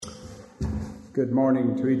Good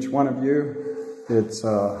morning to each one of you. It's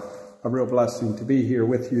a real blessing to be here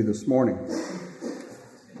with you this morning.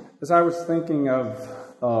 As I was thinking of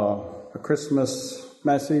a Christmas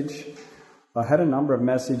message, I had a number of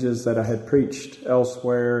messages that I had preached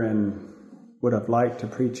elsewhere and would have liked to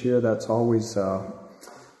preach here. That's always kind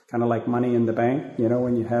of like money in the bank,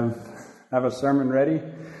 when you have a sermon ready.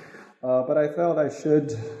 But I felt I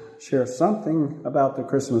should share something about the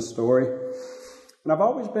Christmas story. And I've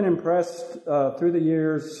always been impressed through the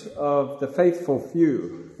years of the faithful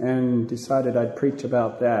few and decided I'd preach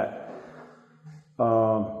about that. There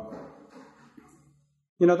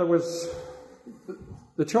was,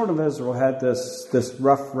 the children of Israel had this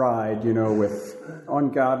rough ride, with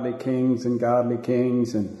ungodly kings and godly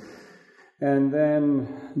kings, and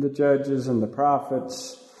then the judges and the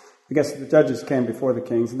prophets. I guess the judges came before the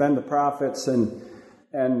kings, and then the prophets, and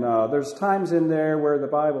there's times in there where the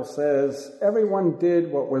Bible says everyone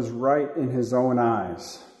did what was right in his own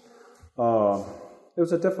eyes. It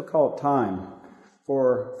was a difficult time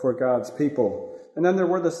for God's people. And then there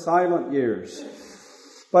were the silent years.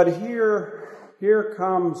 But here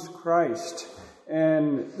comes Christ,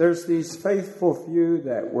 and there's these faithful few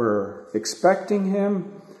that were expecting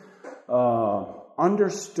him,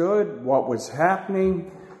 understood what was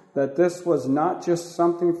happening, that this was not just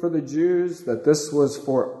something for the Jews, that this was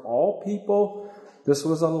for all people. This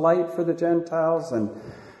was a light for the Gentiles. And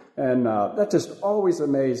that just always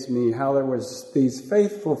amazed me, how there was these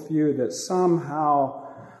faithful few that somehow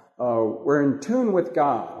were in tune with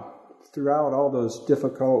God throughout all those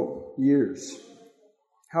difficult years.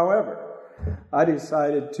 However, I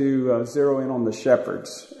decided to zero in on the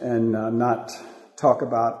shepherds and not talk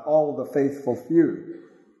about all the faithful few.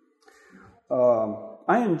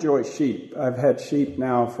 I enjoy sheep. I've had sheep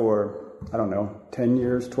now for, 10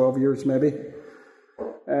 years, 12 years maybe.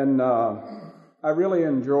 And I really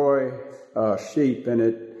enjoy sheep, and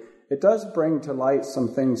it does bring to light some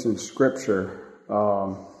things in Scripture.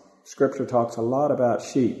 Scripture talks a lot about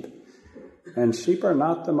sheep. And sheep are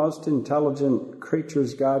not the most intelligent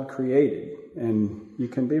creatures God created. And you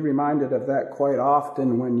can be reminded of that quite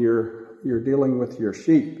often when you're dealing with your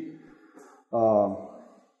sheep.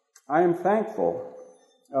 I am thankful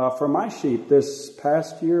for my sheep. This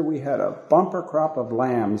past year we had a bumper crop of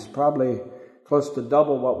lambs, probably close to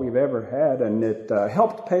double what we've ever had, and it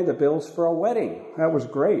helped pay the bills for a wedding. That was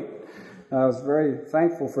great. I was very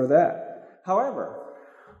thankful for that. However,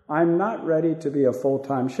 I'm not ready to be a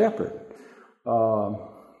full-time shepherd.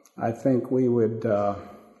 I think we would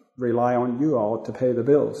rely on you all to pay the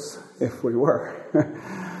bills if we were.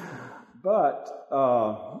 But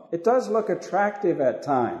it does look attractive at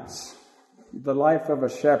times, the life of a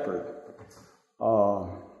shepherd.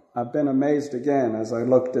 I've been amazed again as I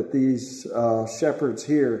looked at these shepherds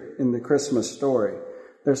here in the Christmas story.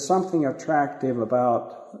 There's something attractive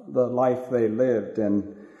about the life they lived,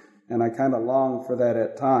 and I kind of long for that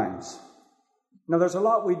at times. Now, there's a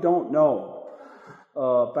lot we don't know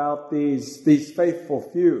about these faithful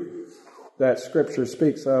few that Scripture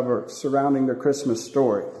speaks of or surrounding the Christmas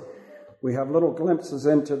story. We have little glimpses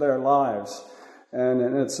into their lives, and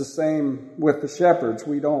it's the same with the shepherds.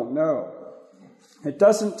 We don't know. It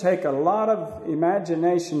doesn't take a lot of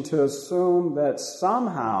imagination to assume that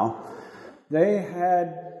somehow they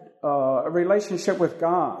had a relationship with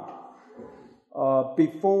God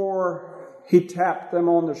before he tapped them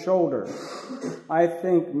on the shoulder. I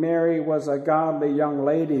think Mary was a godly young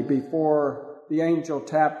lady before the angel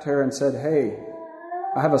tapped her and said, "Hey,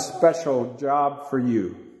 I have a special job for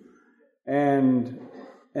you."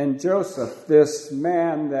 And Joseph, this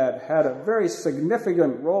man that had a very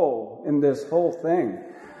significant role in this whole thing,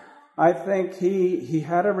 I think he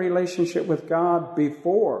had a relationship with God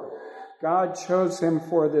before God chose him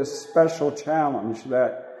for this special challenge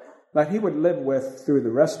that he would live with through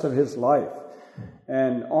the rest of his life.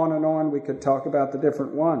 And on we could talk about the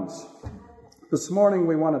different ones. This morning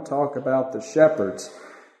we want to talk about the shepherds.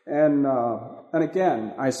 And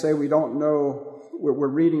again, I say we don't know. We're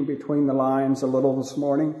reading between the lines a little this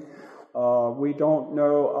morning. We don't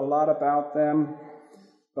know a lot about them,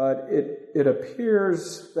 but it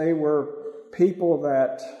appears they were people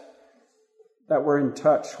that were in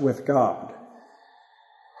touch with God.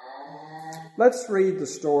 Let's read the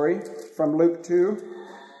story from Luke 2.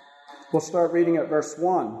 We'll start reading at verse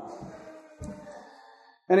 1.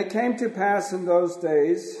 And it came to pass in those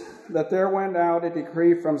days that there went out a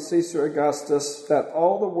decree from Caesar Augustus that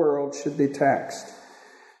all the world should be taxed.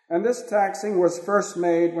 And this taxing was first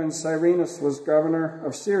made when Cyrenius was governor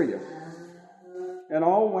of Syria. And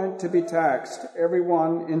all went to be taxed, every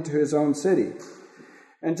one into his own city.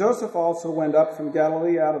 And Joseph also went up from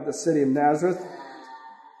Galilee out of the city of Nazareth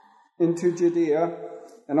into Judea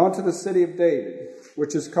and unto the city of David,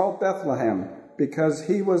 which is called Bethlehem, because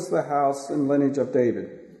he was the house and lineage of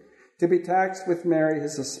David, to be taxed with Mary,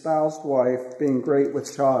 his espoused wife, being great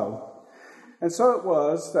with child. And so it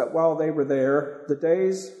was that while they were there, the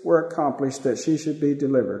days were accomplished that she should be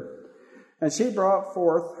delivered. And she brought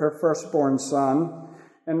forth her firstborn son,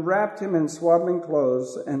 and wrapped him in swaddling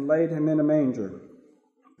clothes, and laid him in a manger,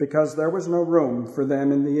 because there was no room for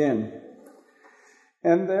them in the inn.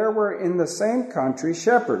 And there were in the same country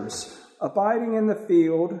shepherds, abiding in the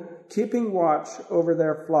field, keeping watch over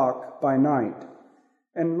their flock by night.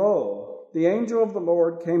 And lo, the angel of the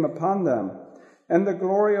Lord came upon them, and the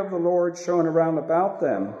glory of the Lord shone around about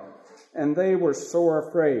them, and they were sore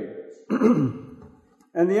afraid.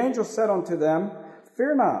 And the angel said unto them,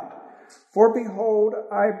 Fear not, for behold,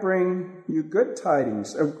 I bring you good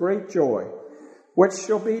tidings of great joy, which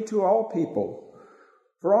shall be to all people.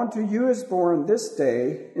 For unto you is born this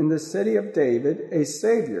day in the city of David a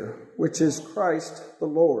Savior, which is Christ the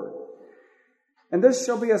Lord. And this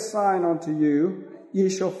shall be a sign unto you, ye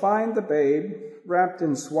shall find the babe wrapped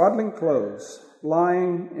in swaddling clothes,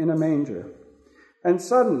 lying in a manger. And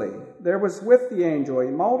suddenly there was with the angel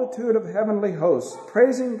a multitude of heavenly hosts,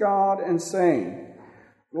 praising God and saying,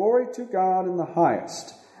 Glory to God in the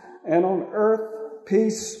highest, and on earth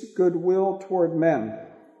peace, goodwill toward men.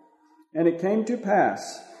 And it came to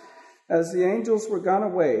pass, as the angels were gone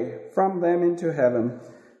away from them into heaven,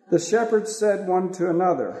 the shepherds said one to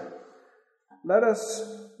another, Let us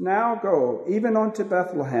now go even unto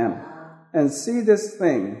Bethlehem, and see this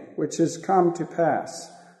thing which is come to pass,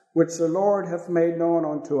 which the Lord hath made known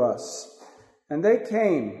unto us. And they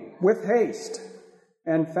came with haste,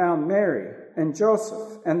 and found Mary and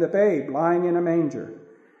Joseph and the babe lying in a manger.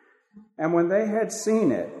 And when they had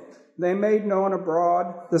seen it, they made known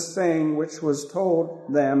abroad the saying which was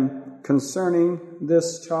told them concerning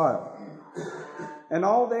this child. And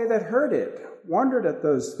all they that heard it wondered at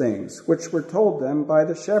those things which were told them by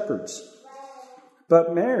the shepherds.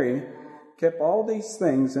 But Mary kept all these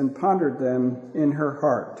things and pondered them in her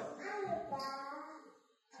heart.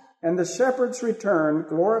 And the shepherds returned,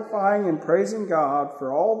 glorifying and praising God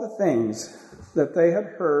for all the things that they had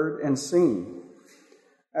heard and seen,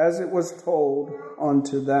 as it was told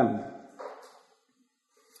unto them.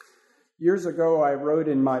 Years ago, I wrote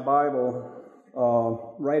in my Bible,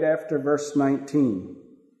 right after verse 19,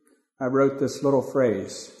 I wrote this little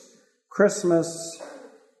phrase, Christmas,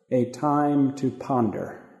 a time to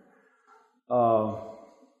ponder.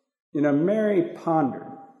 Mary pondered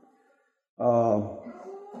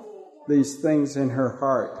these things in her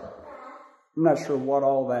heart. I'm not sure what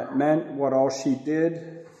all that meant, what all she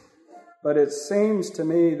did, but it seems to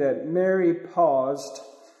me that Mary paused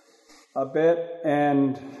a bit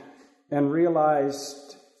and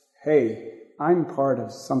realized, hey, I'm part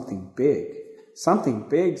of something big. Something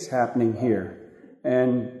big's happening here,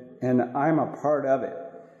 and I'm a part of it.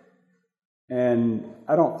 And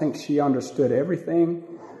I don't think she understood everything.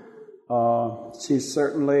 She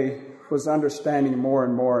certainly was understanding more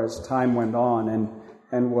and more as time went on,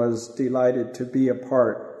 and was delighted to be a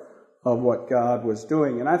part of what God was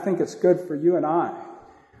doing. And I think it's good for you and I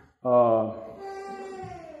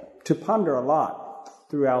to ponder a lot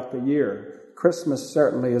throughout the year. Christmas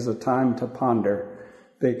certainly is a time to ponder,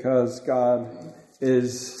 because God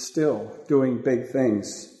is still doing big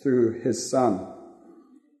things through his Son.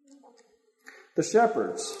 The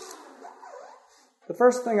shepherds. The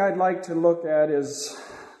first thing I'd like to look at is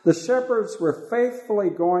the shepherds were faithfully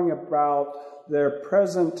going about their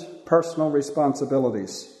present personal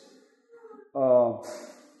responsibilities.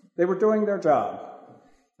 They were doing their job.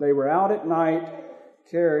 They were out at night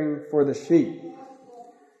caring for the sheep.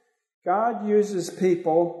 God uses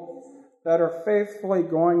people that are faithfully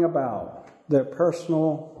going about their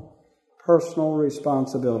personal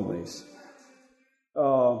responsibilities.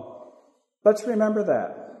 Let's remember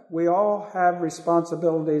that. We all have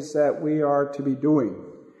responsibilities that we are to be doing.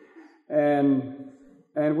 And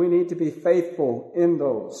we need to be faithful in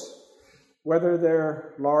those. Whether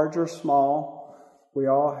they're large or small, we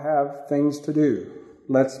all have things to do.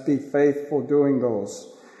 Let's be faithful doing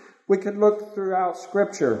those. We could look throughout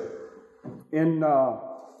Scripture. In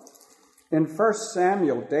 1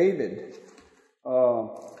 Samuel, David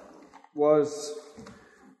was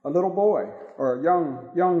a little boy, or a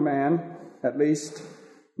young man, at least,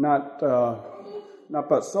 not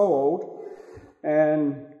but so old,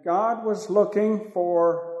 and God was looking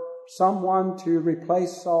for someone to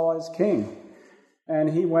replace Saul as king. And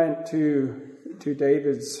he went to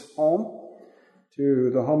David's home, to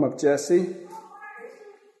the home of Jesse,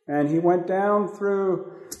 and he went down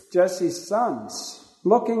through Jesse's sons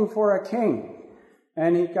looking for a king.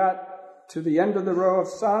 And he got to the end of the row of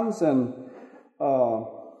sons, and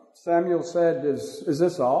Samuel said, is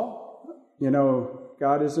this all?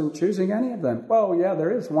 God isn't choosing any of them. Well, yeah,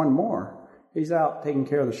 there is one more. He's out taking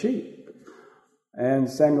care of the sheep. And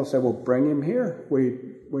Samuel said, well, bring him here.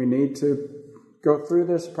 We need to go through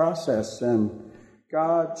this process. And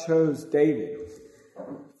God chose David,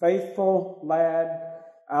 faithful lad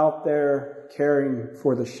out there caring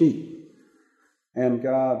for the sheep. And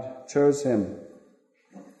God chose him.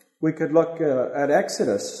 We could look at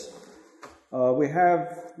Exodus. We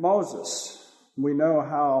have Moses. We know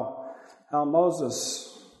how Moses,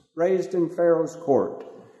 raised in Pharaoh's court,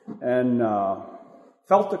 and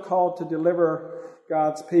felt the call to deliver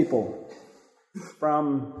God's people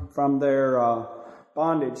from their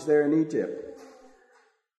bondage there in Egypt.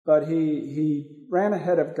 But he ran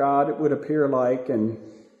ahead of God, it would appear like,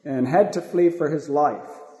 and had to flee for his life.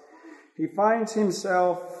 He finds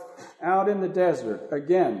himself out in the desert,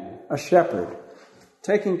 again, a shepherd,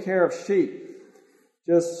 taking care of sheep,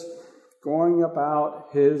 just going about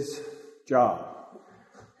his job,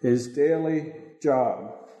 his daily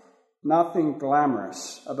job. Nothing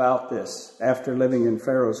glamorous about this after living in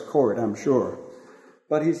Pharaoh's court, I'm sure.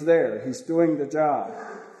 But he's there. He's doing the job.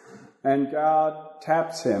 And God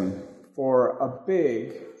taps him for a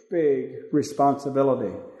big, big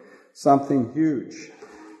responsibility, something huge.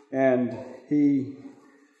 And he,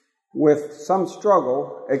 with some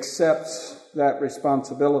struggle, accepts that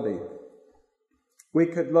responsibility. We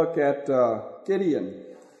could look at Gideon.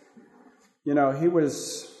 He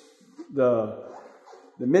was the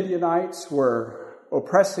Midianites were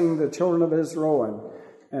oppressing the children of Israel,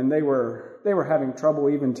 and they were having trouble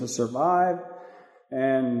even to survive.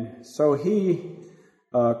 And so he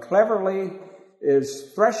cleverly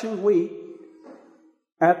is threshing wheat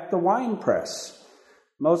at the winepress.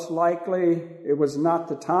 Most likely it was not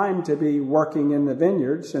the time to be working in the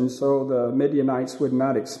vineyards, and so the Midianites would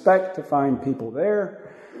not expect to find people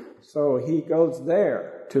there. So he goes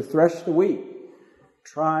there to thresh the wheat,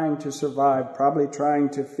 trying to survive, probably trying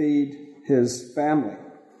to feed his family.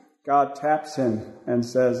 God taps him and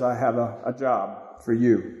says, I have a job for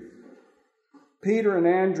you. Peter and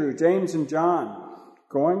Andrew, James and John,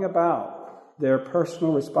 going about their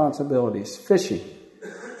personal responsibilities, fishing.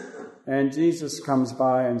 And Jesus comes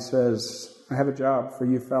by and says, I have a job for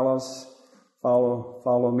you fellows.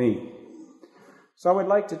 Follow me. So I would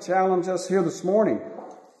like to challenge us here this morning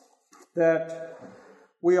that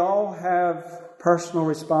we all have personal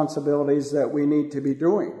responsibilities that we need to be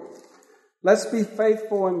doing. Let's be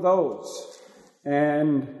faithful in those,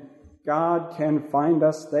 and God can find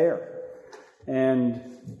us there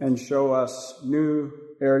and show us new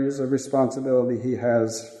areas of responsibility He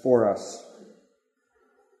has for us.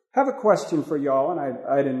 I have a question for y'all, and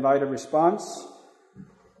I'd invite a response.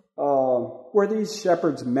 Were these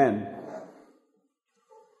shepherds men?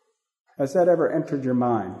 Has that ever entered your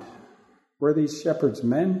mind? Were these shepherds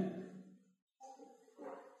men?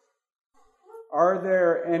 Are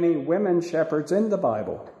there any women shepherds in the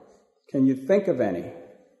Bible? Can you think of any?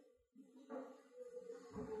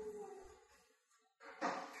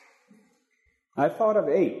 I thought of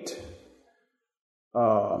 8.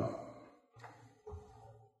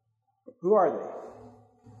 Who are they?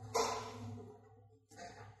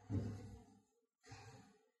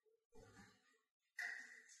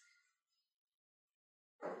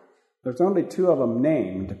 There's only 2 of them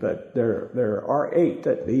named, but there are 8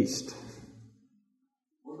 at least.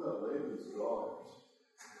 What about Laban's daughters?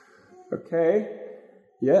 Okay.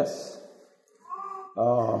 Yes.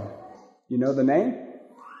 You know the name?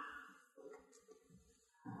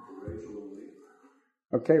 Rachel and Leah.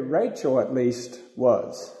 Okay, Rachel at least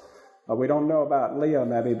was. We don't know about Leah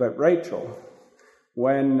maybe, but Rachel.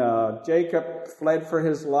 When Jacob fled for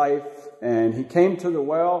his life and he came to the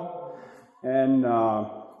well, and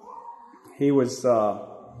he was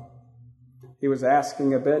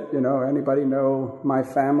asking a bit, anybody know my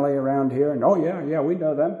family around here? And yeah, we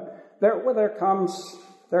know them. There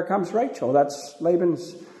comes Rachel. That's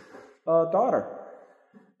Laban's daughter.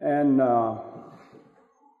 And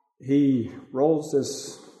he rolls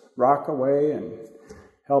this rock away and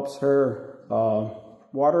helps her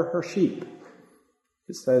water her sheep.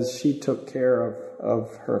 It says she took care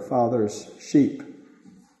of her father's sheep.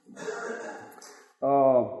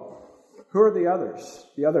 Who are the others?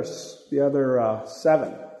 The other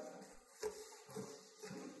 7.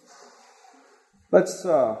 Let's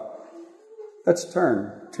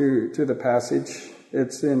turn to the passage.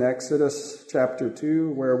 It's in Exodus chapter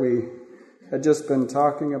 2, where we had just been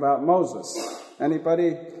talking about Moses.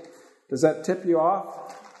 Anybody? Does that tip you off?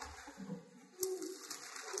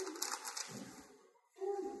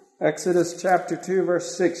 Exodus chapter 2,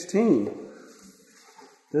 verse 16.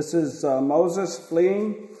 This is Moses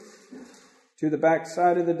fleeing to the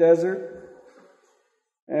backside of the desert.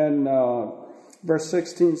 And verse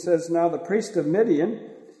 16 says, "Now the priest of Midian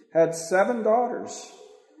had 7 daughters,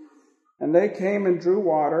 and they came and drew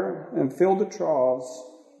water and filled the troughs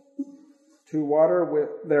to water with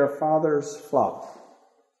their father's flock."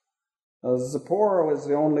 Zipporah was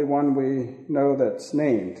the only one we know that's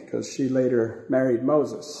named, because she later married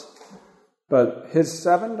Moses. But his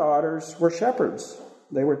 7 daughters were shepherds.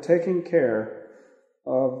 They were taking care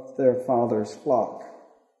of their father's flock.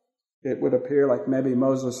 It would appear like maybe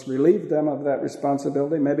Moses relieved them of that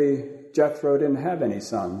responsibility. Maybe Jethro didn't have any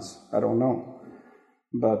sons. I don't know.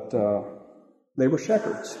 But they were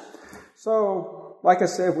shepherds. So, like I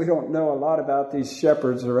said, we don't know a lot about these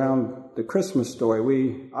shepherds around the Christmas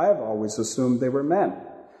story. I have always assumed they were men.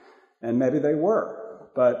 And maybe they were.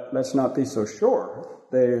 But let's not be so sure.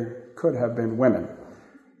 There could have been women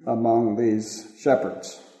among these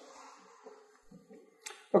shepherds.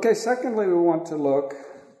 Okay, secondly, we want to look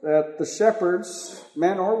that the shepherds,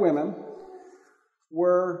 men or women,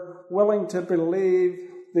 were willing to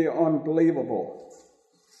believe the unbelievable.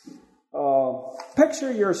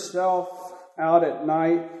 Picture yourself out at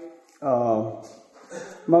night.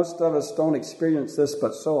 Most of us don't experience this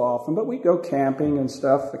but so often, but we go camping and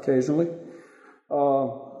stuff occasionally.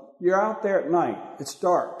 You're out there at night. It's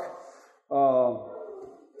dark.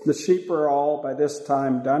 The sheep are all, by this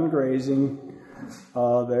time, done grazing.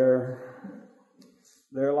 They're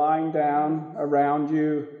lying down around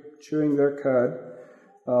you, chewing their cud.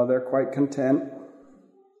 They're quite content.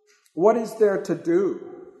 What is there to do?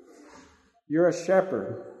 You're a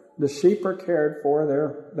shepherd. The sheep are cared for.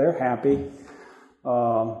 They're happy.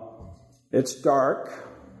 It's dark.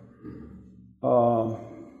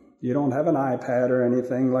 You don't have an iPad or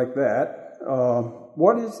anything like that.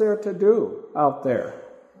 What is there to do out there?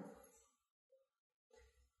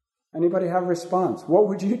 Anybody have a response? What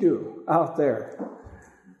would you do out there?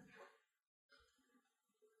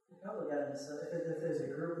 If there's a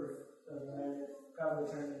group of men, probably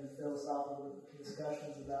turn into philosophical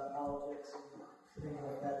discussions about politics and things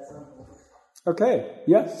like that at some point. Okay,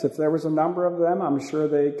 yes, if there was a number of them, I'm sure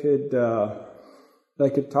they could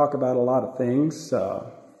talk about a lot of things,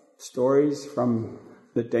 stories from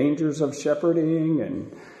the dangers of shepherding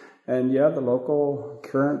and the local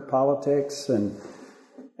current politics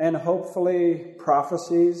and hopefully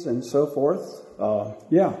prophecies and so forth.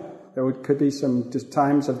 There could be some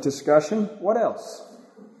times of discussion. What else?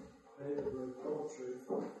 Neighborhood culture.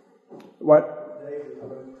 What?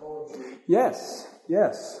 Neighborhood culture. Yes.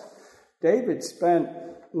 David spent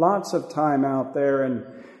lots of time out there,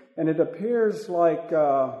 and it appears like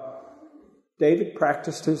David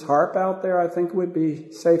practiced his harp out there, I think would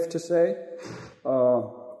be safe to say.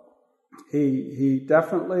 He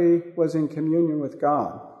definitely was in communion with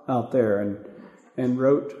God out there and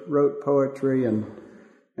wrote poetry, and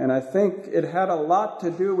I think it had a lot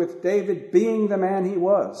to do with David being the man he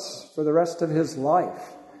was for the rest of his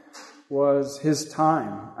life, was his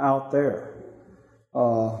time out there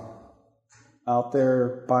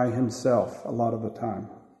by himself a lot of the time.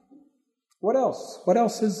 What else? What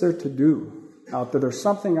else is there to do out there? There's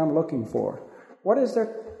something I'm looking for. What is there?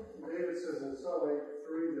 David says in Psalm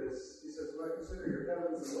 83 this, he says, "When I consider your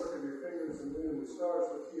heavens and work of your fingers, the moon and the stars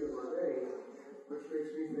which you have ordained," which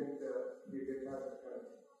makes me think that it'd be a good time to kind of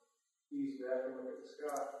ease back and look at the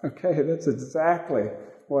sky. Okay, that's exactly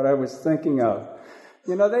what I was thinking of.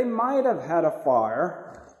 They might have had a fire.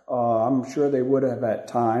 I'm sure they would have at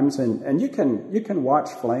times, and you can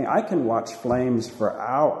watch flame. I can watch flames for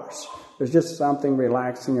hours. There's just something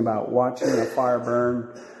relaxing about watching a fire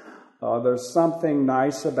burn. There's something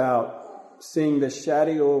nice about seeing the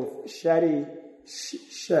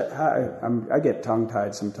I get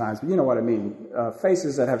tongue-tied sometimes, but you know what I mean.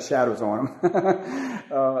 Faces that have shadows on them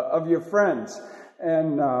of your friends,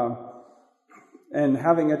 and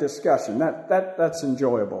having a discussion. That's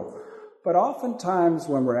enjoyable. But oftentimes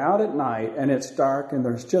when we're out at night and it's dark and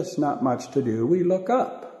there's just not much to do, we look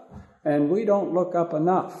up. And we don't look up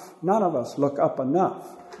enough. None of us look up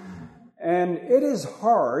enough. And it is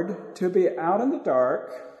hard to be out in the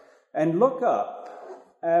dark and look up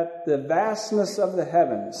at the vastness of the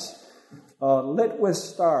heavens, lit with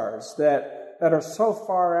stars that are so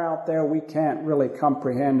far out there we can't really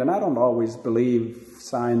comprehend. And I don't always believe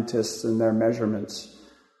scientists and their measurements.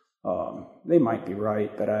 They might be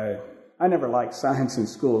right, but I never liked science in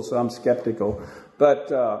school, so I'm skeptical.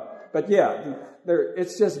 But yeah,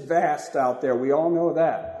 it's just vast out there. We all know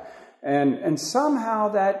that. And somehow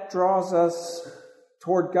that draws us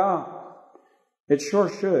toward God. It sure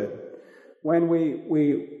should. When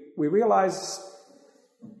we realize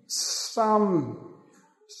some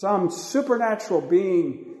supernatural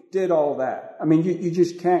being did all that. I mean, you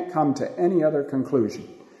just can't come to any other conclusion.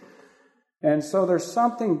 And so there's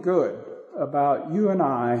something good about you and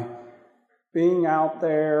I being out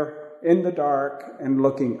there in the dark and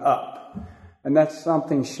looking up. And that's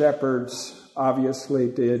something shepherds obviously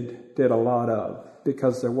did a lot of,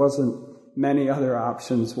 because there wasn't many other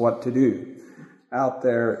options what to do out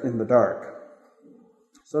there in the dark.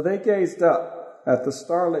 So they gazed up at the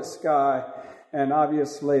starlit sky and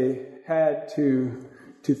obviously had to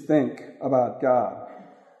think about God.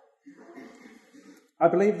 I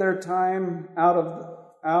believe their time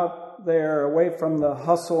out there away from the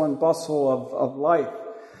hustle and bustle of life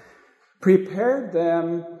prepared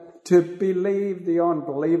them to believe the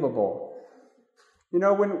unbelievable. You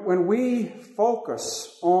know, when we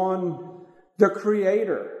focus on the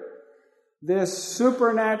Creator, this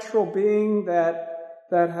supernatural being that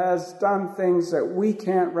has done things that we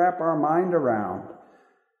can't wrap our mind around,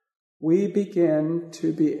 we begin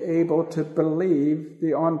to be able to believe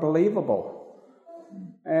the unbelievable.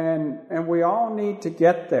 And we all need to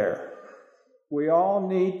get there. We all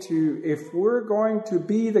need to, if we're going to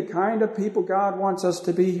be the kind of people God wants us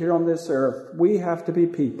to be here on this earth, we have to be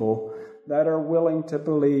people that are willing to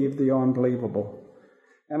believe the unbelievable.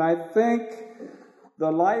 And I think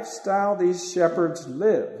the lifestyle these shepherds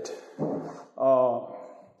lived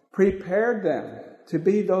prepared them to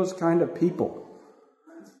be those kind of people,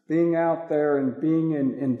 being out there and being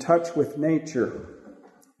in touch with nature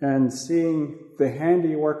and seeing the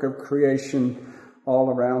handiwork of creation all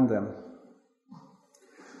around them.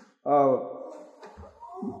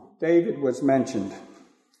 David was mentioned.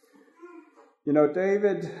 You know,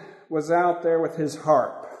 David was out there with his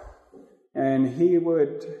harp, and he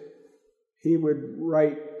would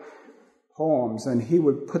write poems, and he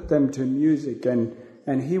would put them to music,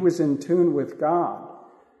 and he was in tune with God.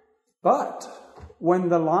 But when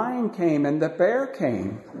the lion came and the bear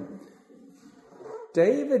came,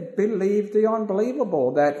 David believed the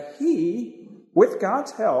unbelievable, that he, with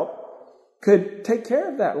God's help, could take care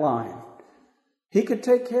of that lion. He could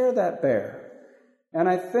take care of that bear. And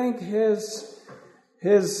I think his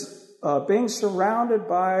being surrounded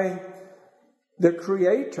by the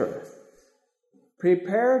Creator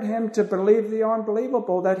prepared him to believe the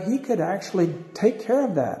unbelievable, that he could actually take care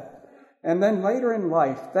of that. And then later in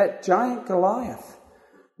life, that giant Goliath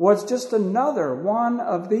was just another one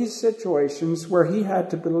of these situations where he had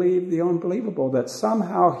to believe the unbelievable, that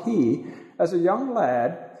somehow he, as a young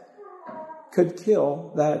lad, could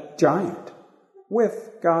kill that giant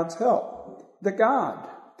with God's help. The God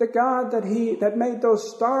that made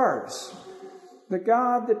those stars, the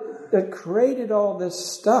God that created all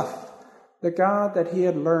this stuff, the God that he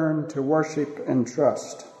had learned to worship and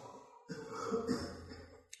trust.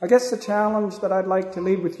 I guess the challenge that I'd like to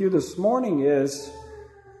leave with you this morning is,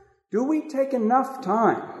 do we take enough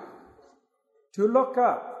time to look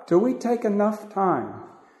up? Do we take enough time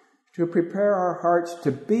to prepare our hearts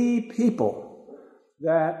to be people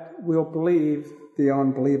that will believe the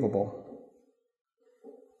unbelievable?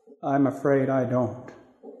 I'm afraid I don't.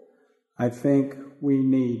 I think we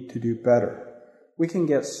need to do better. We can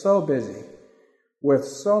get so busy with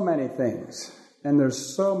so many things, and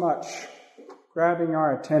there's so much grabbing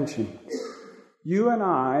our attention. You and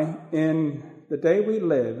I, in the day we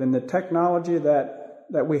live, in the technology that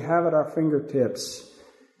we have at our fingertips,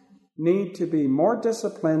 need to be more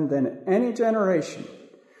disciplined than any generation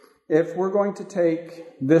if we're going to take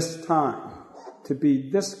this time to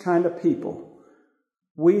be this kind of people.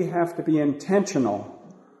 We have to be intentional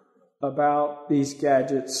about these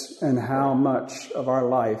gadgets and how much of our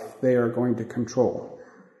life they are going to control.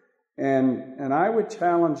 And I would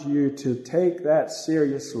challenge you to take that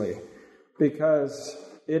seriously, because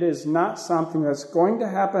it is not something that's going to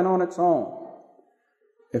happen on its own.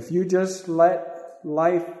 If you just let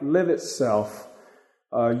life live itself,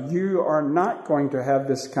 you are not going to have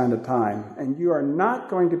this kind of time, and you are not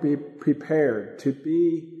going to be prepared to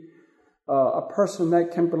be a person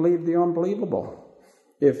that can believe the unbelievable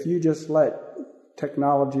if you just let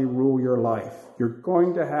technology rule your life. You're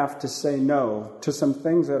going to have to say no to some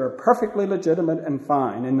things that are perfectly legitimate and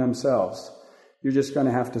fine in themselves. You're just going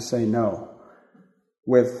to have to say no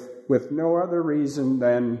with no other reason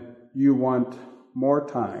than you want more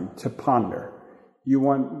time to ponder. You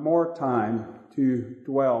want more time to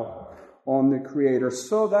dwell on the Creator,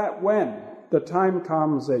 so that when the time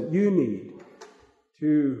comes that you need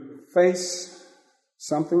to face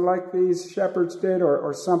something like these shepherds did,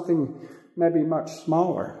 or something maybe much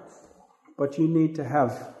smaller, but you need to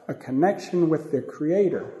have a connection with the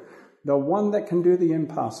Creator, the one that can do the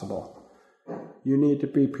impossible. you need to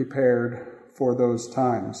be prepared for those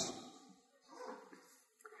times.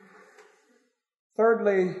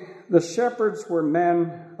 Thirdly, the shepherds were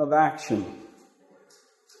men of action.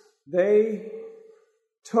 They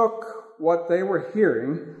took what they were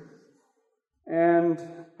hearing and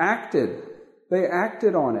acted. They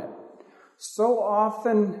acted on it. So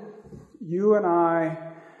often, you and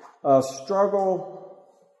I struggle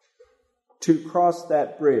to cross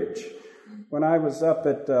that bridge. When I was up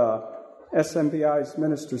at SMBI's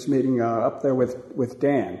ministers meeting up there with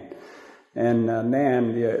Dan and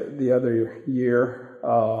Nan the other year,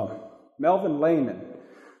 Melvin Lehman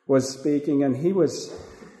was speaking, and he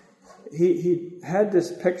had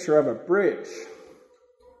this picture of a bridge,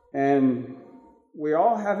 and we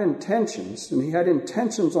all have intentions, and he had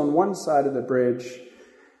intentions on one side of the bridge.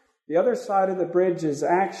 The other side of the bridge is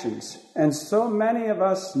actions, and so many of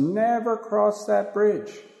us never cross that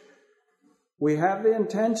bridge. We have the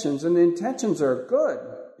intentions, and the intentions are good.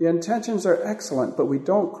 The intentions are excellent, but we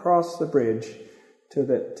don't cross the bridge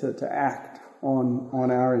to act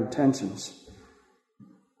on our intentions.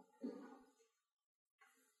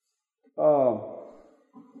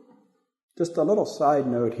 Just a little side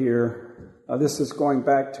note here. This is going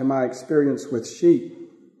back to my experience with sheep.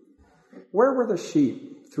 Where were the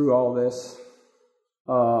sheep through all this?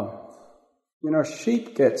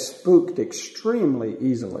 Sheep get spooked extremely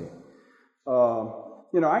easily.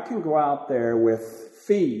 I can go out there with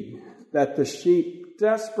feed that the sheep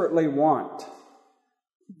desperately want.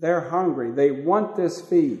 They're hungry. They want this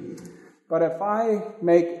feed. But if I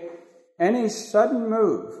make any sudden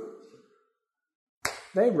move,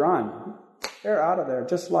 they run. They're out of there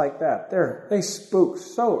just like that. They spook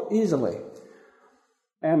so easily.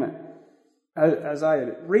 And as I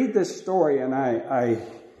read this story and I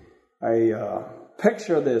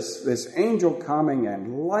picture this angel coming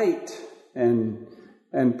and light and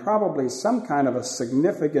probably some kind of a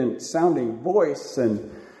significant sounding voice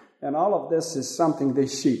and all of this is something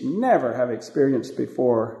these sheep never have experienced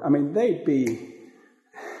before. I mean, they'd be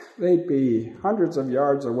hundreds of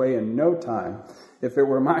yards away in no time if it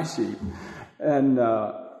were my sheep. And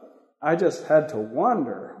I just had to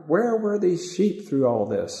wonder, where were these sheep through all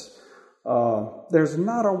this? There's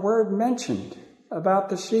not a word mentioned about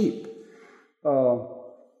the sheep.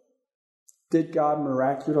 Did God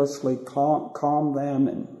miraculously calm them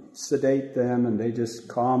and sedate them, and they just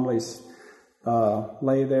calmly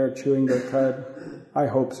lay there chewing their cud? I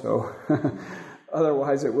hope so.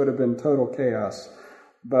 Otherwise, it would have been total chaos.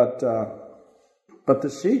 But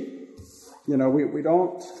the sheep, we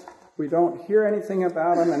don't hear anything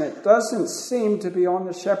about them, and it doesn't seem to be on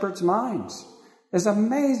the shepherds' minds. It's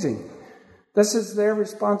amazing. This is their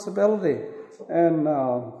responsibility, and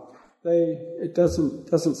it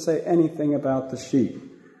doesn't say anything about the sheep.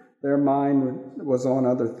 Their mind was on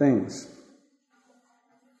other things.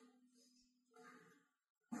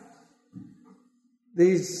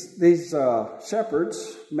 These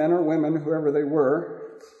shepherds, men or women, whoever they were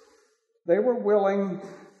willing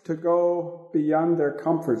to go beyond their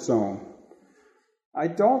comfort zone. I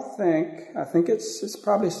think it's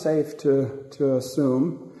probably safe to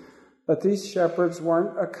assume that these shepherds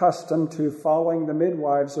weren't accustomed to following the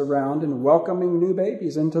midwives around and welcoming new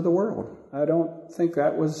babies into the world. I don't think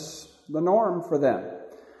that was the norm for them.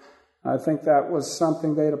 I think that was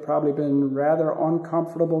something they'd have probably been rather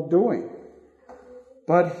uncomfortable doing.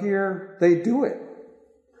 But here they do it.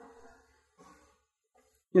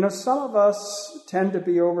 Some of us tend to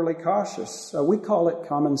be overly cautious. We call it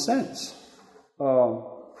common sense.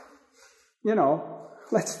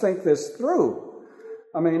 Let's think this through.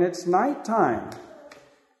 I mean, it's nighttime.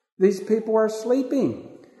 These people are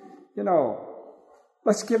sleeping.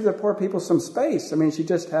 Let's give the poor people some space. I mean, she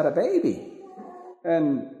just had a baby.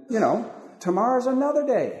 And, tomorrow's another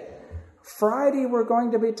day. Friday, we're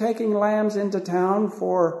going to be taking lambs into town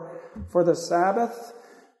for the Sabbath.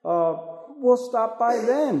 We'll stop by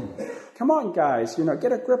then. Come on, guys,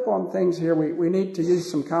 get a grip on things here. We need to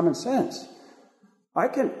use some common sense. I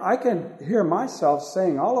can hear myself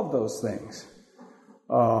saying all of those things.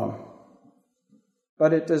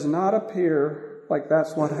 But it does not appear like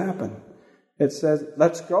that's what happened. It says,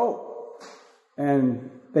 let's go.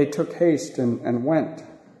 And they took haste and went.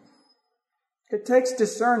 It takes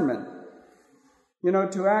discernment,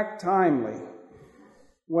 to act timely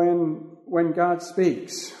when God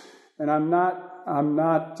speaks. And I'm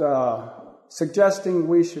not suggesting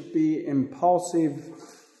we should be impulsive,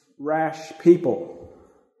 rash people.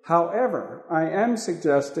 However, I am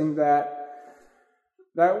suggesting that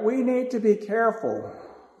we need to be careful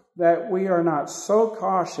that we are not so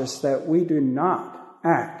cautious that we do not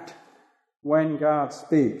act when God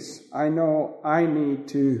speaks. I know I need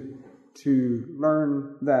to to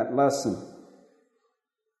learn that lesson.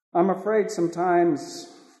 I'm afraid sometimes,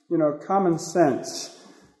 common sense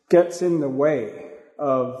gets in the way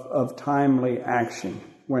of timely action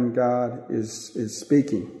when God is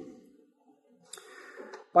speaking.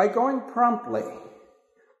 By going promptly,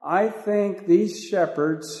 I think these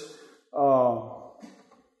shepherds brought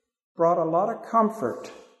a lot of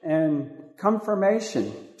comfort and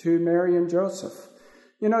confirmation to Mary and Joseph.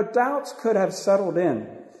 Doubts could have settled in.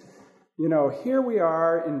 Here we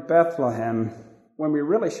are in Bethlehem when we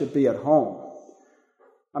really should be at home.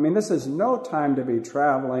 I mean, this is no time to be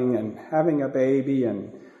traveling and having a baby,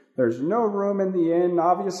 and there's no room in the inn.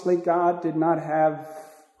 Obviously, God did not have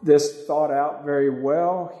this thought out very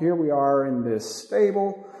well. Here we are in this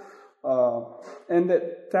stable, and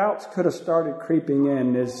that doubts could have started creeping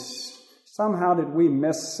in. Is somehow did we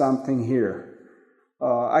miss something here?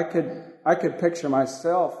 I could picture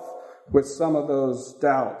myself with some of those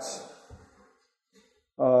doubts.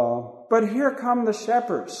 But here come the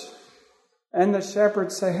shepherds. And the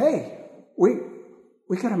shepherds say, hey, we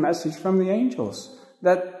got a message from the angels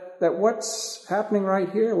that what's happening right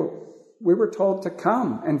here, we were told to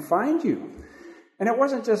come and find you. And it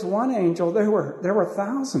wasn't just one angel, there were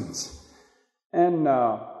thousands. And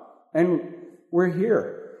we're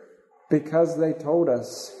here because they told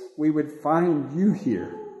us we would find you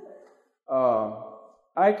here.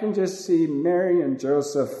 I can just see Mary and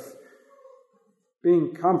Joseph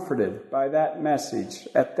being comforted by that message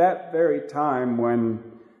at that very time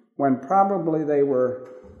when probably they were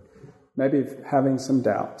maybe having some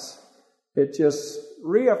doubts. It just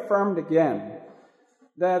reaffirmed again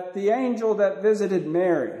that the angel that visited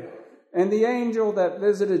Mary and the angel that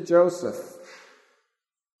visited Joseph,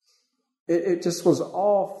 it just was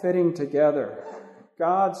all fitting together.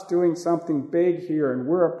 God's doing something big here, and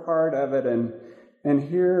we're a part of it, and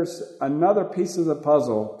here's another piece of the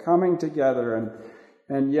puzzle coming together,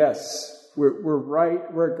 and yes, we're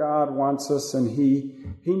right where God wants us, and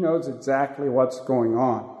He knows exactly what's going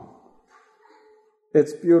on.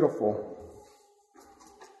 It's beautiful.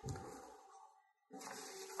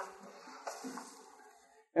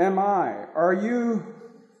 Are you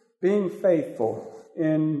being faithful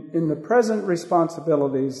in the present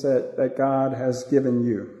responsibilities that God has given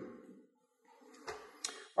you?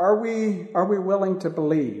 Are we willing to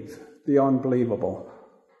believe the unbelievable?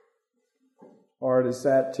 Or is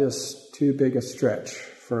that just too big a stretch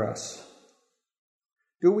for us?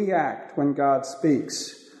 Do we act when God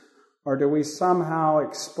speaks? Or do we somehow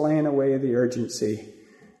explain away the urgency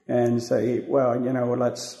and say, well,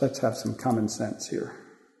 let's have some common sense here?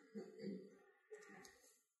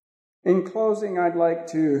 In closing, I'd like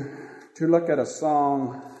to look at a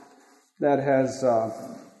song that has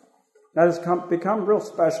become real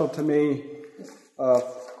special to me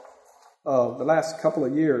the last couple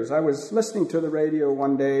of years. I was listening to the radio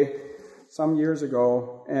one day some years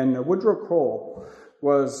ago, and Woodrow Cole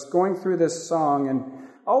was going through this song, and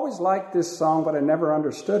I always liked this song, but I never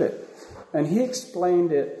understood it. And he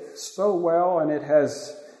explained it so well, and it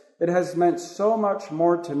has meant so much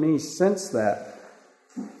more to me since that.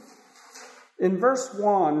 In verse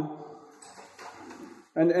 1,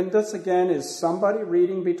 and this again is somebody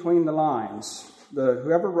reading between the lines.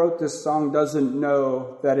 Whoever wrote this song doesn't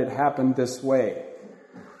know that it happened this way,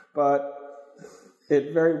 but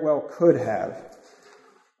it very well could have.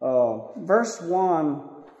 Verse 1,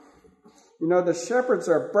 the shepherds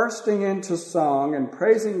are bursting into song and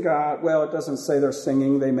praising God. Well, it doesn't say they're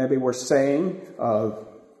singing. They maybe were saying.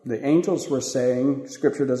 The angels were saying.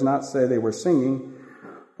 Scripture does not say they were singing.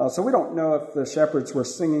 So we don't know if the shepherds were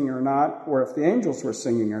singing or not, or if the angels were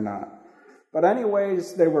singing or not. But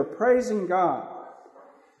anyways, they were praising God.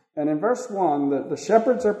 And in verse 1, the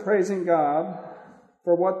shepherds are praising God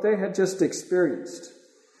for what they had just experienced.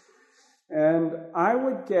 And I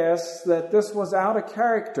would guess that this was out of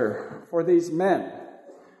character for these men.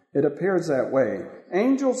 It appears that way.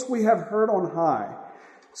 Angels we have heard on high,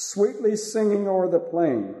 sweetly singing o'er the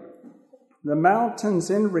plain. The mountains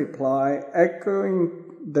in reply, echoing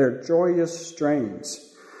their joyous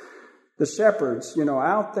strains. The shepherds,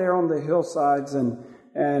 out there on the hillsides and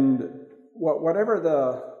whatever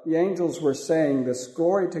the angels were saying, this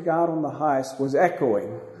glory to God on the highest was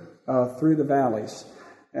echoing through the valleys.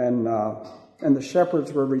 And the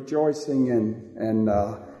shepherds were rejoicing and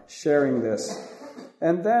sharing this.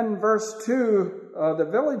 And then verse 2, the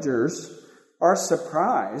villagers are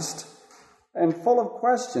surprised and full of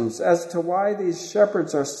questions as to why these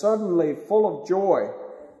shepherds are suddenly full of joy,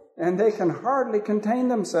 and they can hardly contain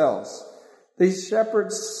themselves. These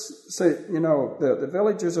shepherds say, the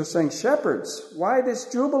villagers are saying, shepherds, why this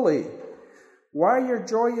jubilee? Why your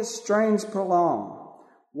joyous strains prolong?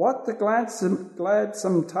 What the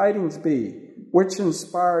gladsome tidings be, which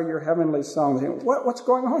inspire your heavenly song? What's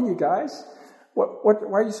going on, you guys? Why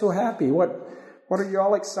are you so happy? What are you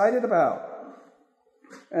all excited about?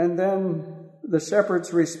 And then the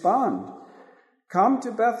shepherds respond, come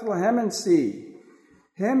to Bethlehem and see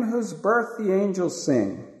him whose birth the angels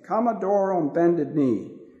sing. Come adore on bended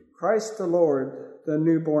knee, Christ the Lord, the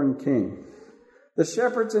newborn King. The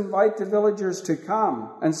shepherds invite the villagers to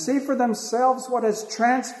come and see for themselves what has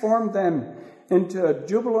transformed them into a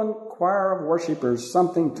jubilant choir of worshipers,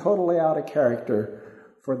 something totally out of character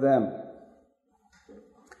for them.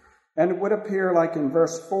 And it would appear like in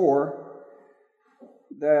verse 4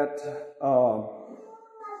 that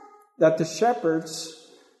the shepherds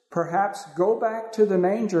perhaps go back to the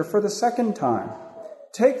manger for the second time,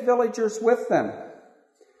 take villagers with them.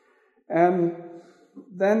 And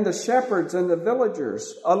then the shepherds and the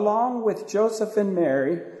villagers, along with Joseph and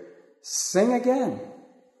Mary, sing again,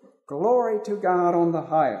 glory to God on the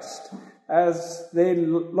highest, as they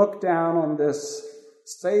look down on this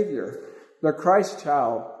Savior, the Christ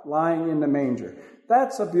child lying in the manger.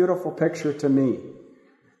 That's a beautiful picture to me.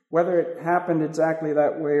 Whether it happened exactly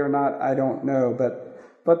that way or not, I don't know.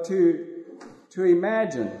 But to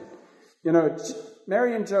imagine,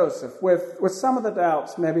 Mary and Joseph, with some of the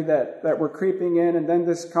doubts maybe that were creeping in, and then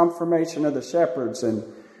this confirmation of the shepherds, and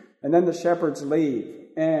then the shepherds leave.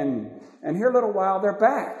 And here a little while, they're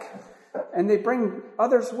back. And they bring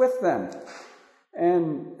others with them.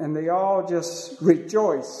 And they all just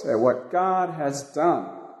rejoice at what God has done.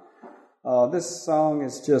 This song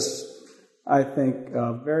is just, I think,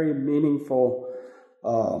 a very meaningful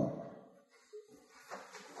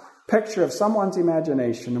picture of someone's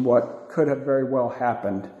imagination of what could have very well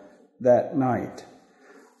happened that night.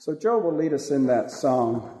 So Joe will lead us in that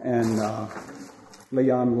song, and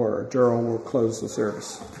Leon or Gerald will close the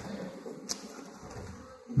service.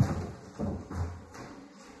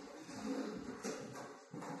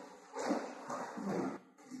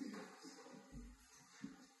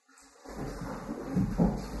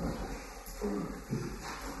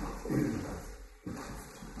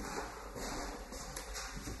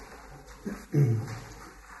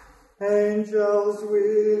 Angels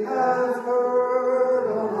we have heard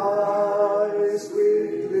on high,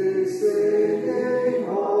 sweetly singing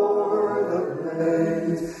o'er the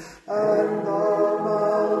plains, and the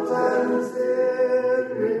mountains did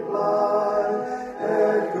reply,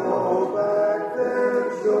 echo back their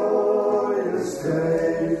joyous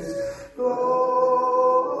strains.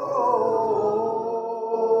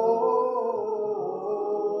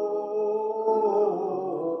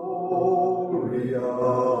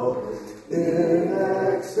 In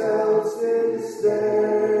excelsis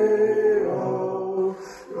Deo,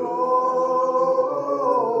 Gloria.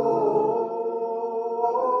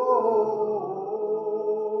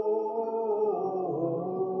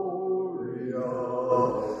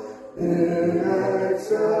 In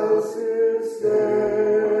excelsis Deo.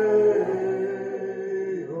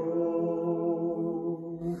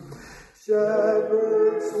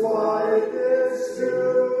 Shepherds, why this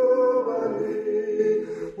jubilee?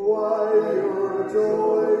 Why your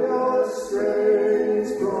joy